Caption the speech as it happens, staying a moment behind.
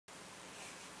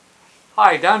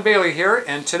Hi, Don Bailey here,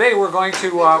 and today we're going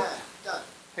to. Don.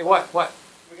 Hey, what? What?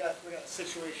 We got a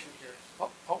situation here.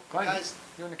 Oh, Glenn, Guys,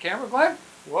 you in the camera, Glenn?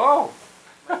 Whoa!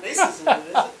 my face isn't in it,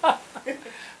 is it?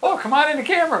 Oh, come on in the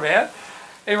camera, man.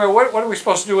 Anyway, what are we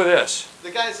supposed to do with this?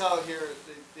 The guys out here,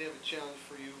 they have a challenge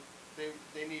for you.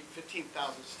 They need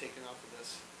 15,000 taken off of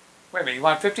this. Wait a minute, you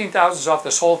want 15,000 off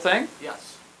this whole thing?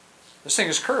 Yes. This thing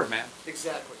is curved, man.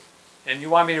 Exactly. And you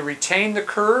want me to retain the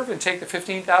curve and take the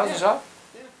 15,000 off?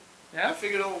 Yeah. Yeah? I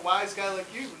figured a wise guy like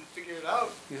you would figure it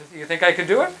out. You think I could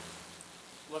do it?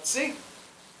 Let's see.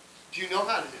 Do you know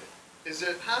how to do it? Is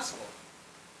it possible?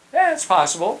 Yeah, it's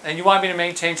possible. And you want me to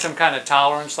maintain some kind of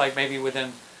tolerance, like maybe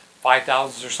within 5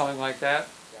 thousandths or something like that?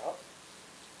 Yep.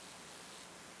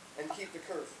 And keep the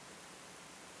curve.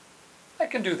 I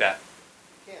can do that.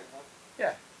 You can, huh?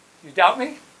 Yeah. You doubt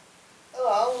me?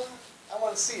 Oh, I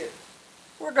want to see it.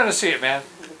 We're going to see it, man.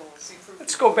 See proof.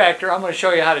 Let's go back there. I'm going to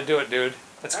show you how to do it, dude.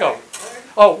 Let's go. All right.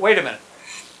 Oh, wait a minute.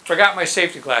 Forgot my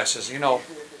safety glasses. You know,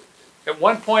 at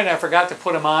one point I forgot to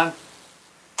put them on.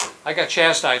 I got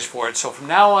chastised for it. So from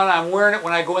now on, I'm wearing it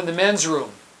when I go in the men's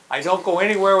room. I don't go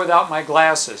anywhere without my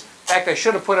glasses. In fact, I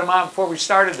should have put them on before we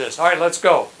started this. All right, let's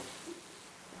go.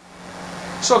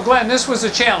 So, Glenn, this was a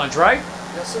challenge, right?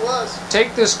 Yes, it was.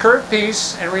 Take this curved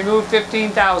piece and remove 15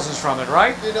 thousandths from it,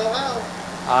 right? You know how.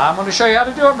 I'm going to show you how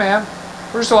to do it, man.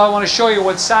 First of all, I want to show you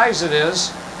what size it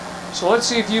is. So let's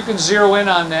see if you can zero in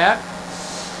on that.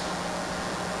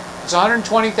 It's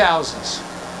 120 thousandths.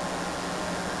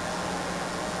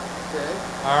 Okay.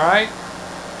 All right.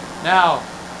 Now,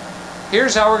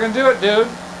 here's how we're going to do it, dude.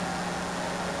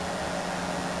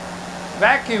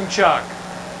 Vacuum chuck.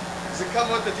 Does it come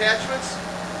with attachments?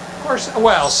 Of course,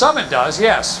 well, some it does,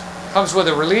 yes. Comes with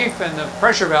a relief and the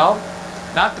pressure valve.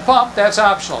 Not the pump, that's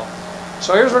optional.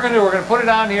 So here's what we're going to do. We're going to put it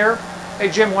on here. Hey,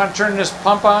 Jim, want to turn this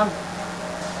pump on?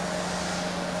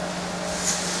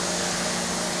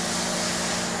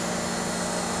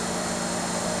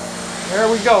 There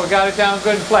we go. We got it down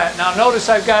good and flat. Now notice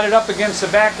I've got it up against the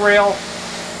back rail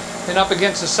and up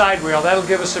against the side rail. That'll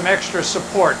give us some extra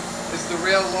support. Is the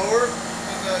rail lower?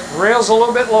 The rail's a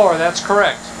little bit lower. That's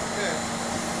correct. Okay.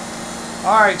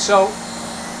 All right, so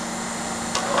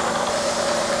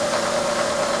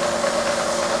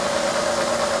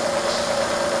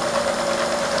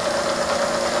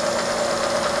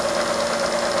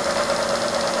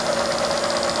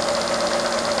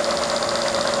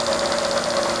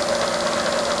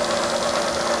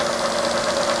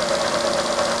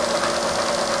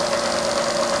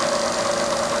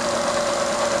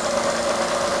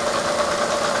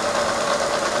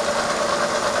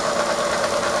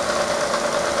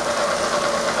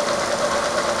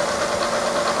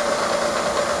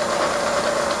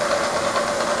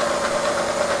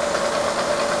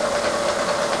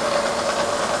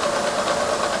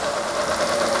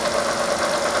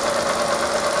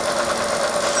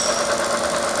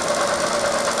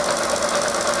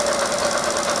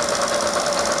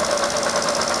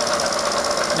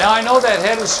now I know that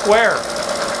head is square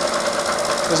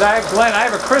because Glenn, I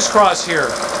have a crisscross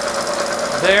here,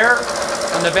 there,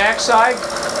 on the back side.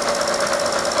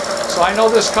 So I know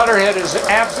this cutter head is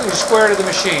absolutely square to the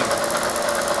machine.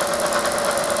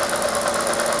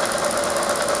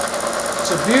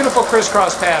 It's a beautiful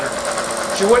crisscross pattern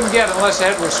that you wouldn't get unless the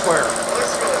head was square. It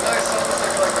looks really nice.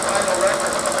 Almost like a vinyl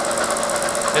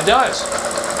record. It does.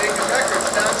 Making records.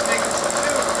 Don's making some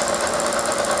tunes.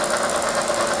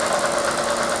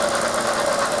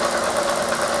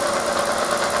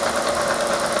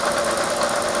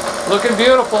 Looking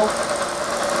beautiful.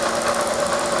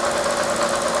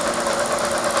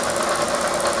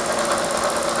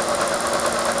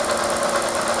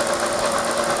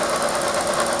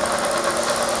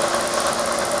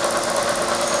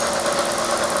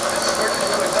 It's working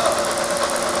really well.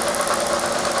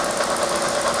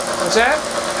 What's that?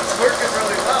 It's working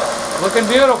really well. Looking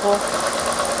beautiful.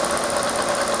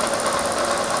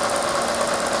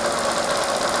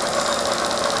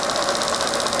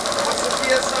 What's the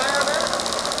PSI on that?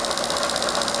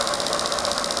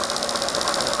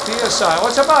 PSI,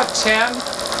 what's about 10?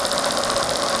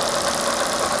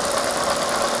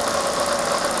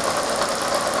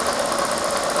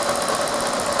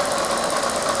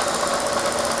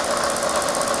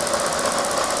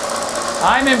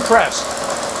 I'm impressed.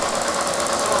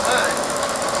 So am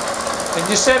I. And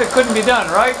you said it couldn't be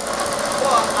done, right?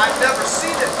 Well, I've never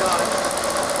seen it done.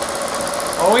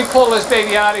 When we pull this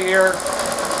baby out of here,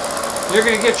 you're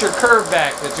going to get your curve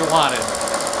back that you wanted.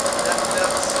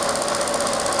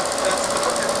 That's the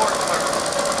most important part.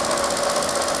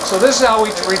 So this is how we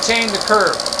retain the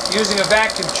curve, using a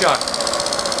vacuum chuck.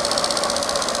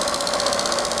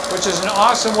 which is an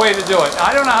awesome way to do it.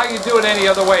 I don't know how you do it any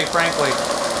other way, frankly.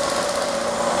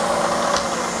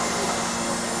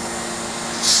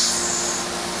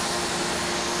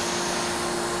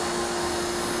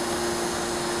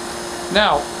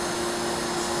 Now,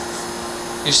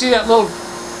 you see that little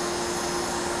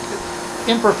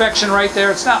imperfection right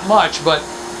there? It's not much, but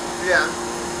Yeah.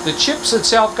 the chips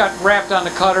itself got wrapped on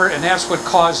the cutter, and that's what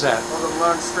caused that. All the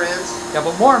long strands. Yeah,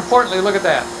 but more importantly, look at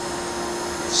that.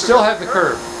 Still have the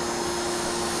curve.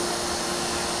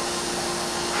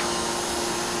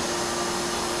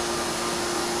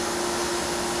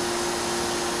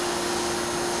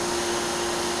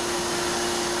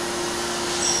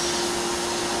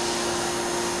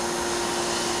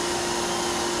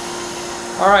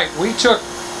 All right, we took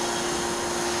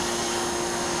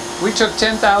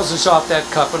 10 thousandths off that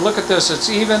cut, but look at this, it's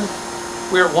even.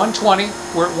 We're at 120,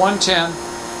 we're at 110,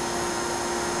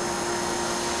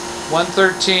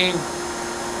 113,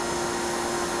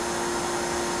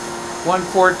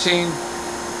 114,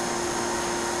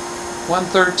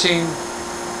 113,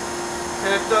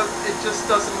 And it just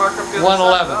doesn't mark up the other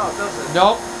 111. side? No, does it?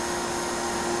 Nope.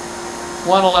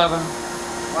 111.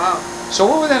 Wow. So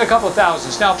we're within a couple of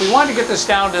thousands. Now, if we want to get this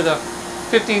down to the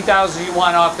 15,000 you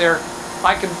want off there,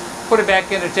 I can put it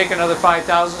back in and take another 5,000,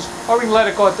 or we can let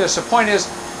it go at this. The point is,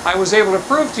 I was able to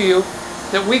prove to you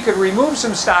that we could remove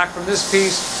some stock from this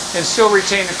piece and still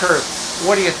retain the curve.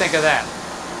 What do you think of that?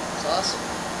 That's awesome.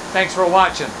 Thanks for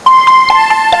watching.